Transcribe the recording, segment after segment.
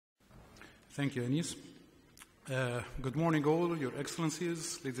Thank you, Anis. Good morning, all your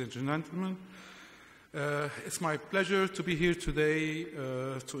excellencies, ladies and gentlemen. It's my pleasure to be here today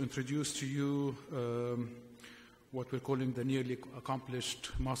to introduce to you what we're calling the nearly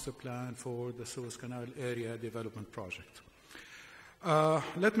accomplished master plan for the Suez Canal Area Development Project.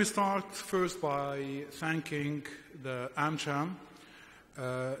 Let me start first by thanking the AmCham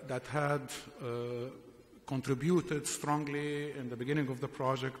that had contributed strongly in the beginning of the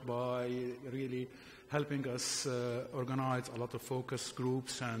project by really helping us organize a lot of focus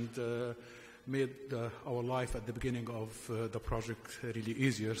groups and made our life at the beginning of the project really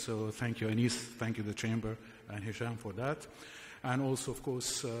easier. So thank you, Anis, thank you, the Chamber and Hisham for that. And also, of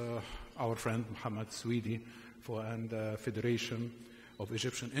course, our friend Mohammed Swedi and the Federation of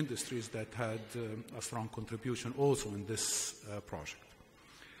Egyptian Industries that had a strong contribution also in this project.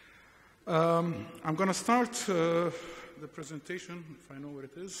 I'm going to start the presentation, if I know where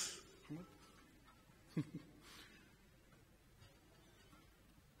it is.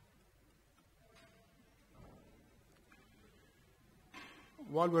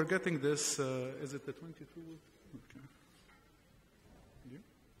 While we're getting this, is it the 22? Okay. Yeah.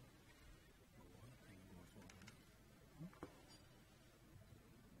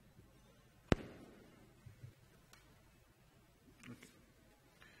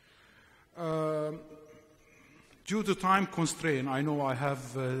 Due to time constraint, I know I have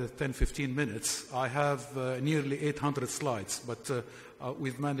 10-15 minutes. I have nearly 800 slides, but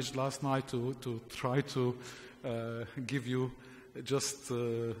we've managed last night to try to give you just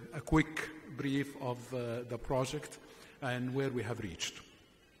a quick brief of the project and where we have reached.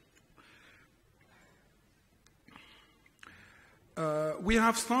 We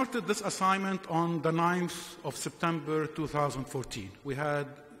have started this assignment on the 9th of September 2014. We had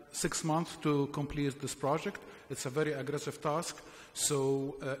 6 months to complete this project. It's a very aggressive task,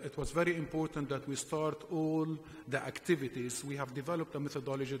 so it was very important that we start all the activities. We have developed a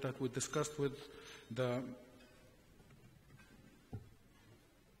methodology that we discussed with the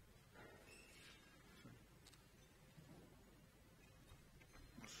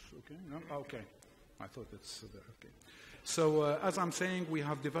Okay, I thought it's there. Okay. So as I'm saying, we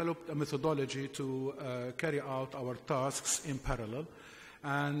have developed a methodology to carry out our tasks in parallel.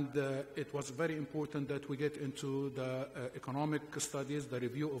 And it was very important that we get into the economic studies, the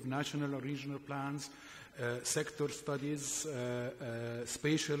review of national and regional plans, sector studies,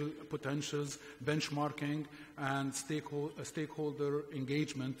 spatial potentials, benchmarking, and stakeholder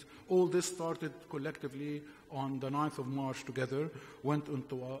engagement. All this started collectively on the 9th of March together, went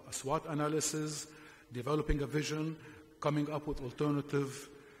into a SWOT analysis, developing a vision, coming up with alternative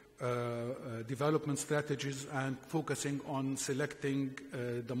development strategies, and focusing on selecting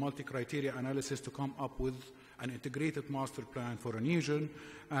the multi-criteria analysis to come up with an integrated master plan for a region,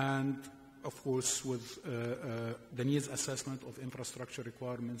 and of course with the needs assessment of infrastructure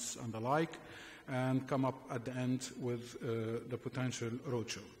requirements and the like, and come up at the end with the potential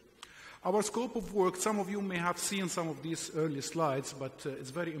roadshow. Our scope of work, some of you may have seen some of these early slides, but it's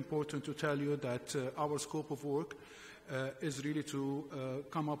very important to tell you that our scope of work is really to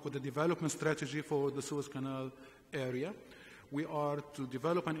come up with a development strategy for the Suez Canal area. We are to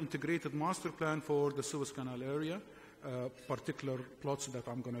develop an integrated master plan for the Suez Canal area, particular plots that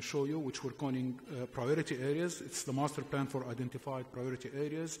I'm going to show you, which we're calling priority areas. It's the master plan for identified priority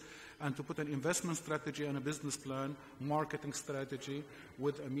areas, and to put an investment strategy and a business plan, marketing strategy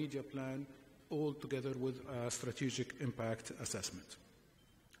with a media plan, all together with a strategic impact assessment.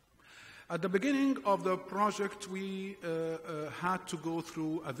 At the beginning of the project, we had to go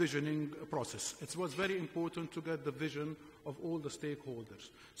through a visioning process. It was very important to get the vision of all the stakeholders.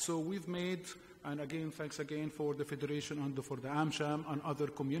 So we've made, and again, thanks again for the Federation and for the AmCham and other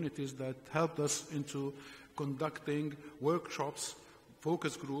communities that helped us into conducting workshops,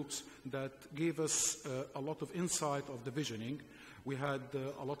 focus groups that gave us a lot of insight of the visioning. We had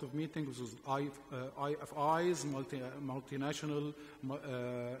a lot of meetings with IFIs, multinational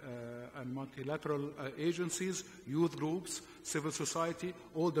and multilateral agencies, youth groups, civil society,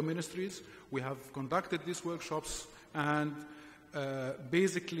 all the ministries. We have conducted these workshops, and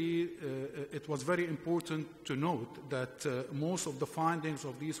basically it was very important to note that most of the findings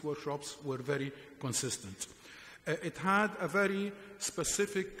of these workshops were very consistent. It had a very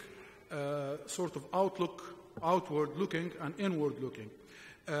specific sort of outlook, outward-looking and inward-looking.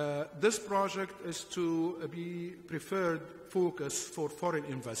 This project is to be preferred focus for foreign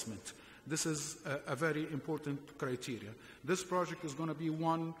investment. This is a very important criteria. This project is going to be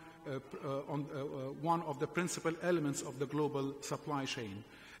one of the principal elements of the global supply chain.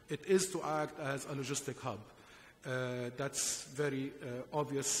 It is to act as a logistic hub. That's very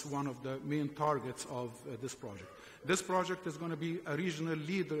obvious, one of the main targets of this project. This project is going to be a regional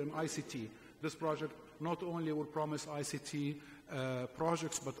leader in ICT. This project not only will promise ICT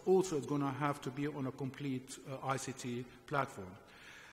projects, but also it's going to have to be on a complete ICT platform.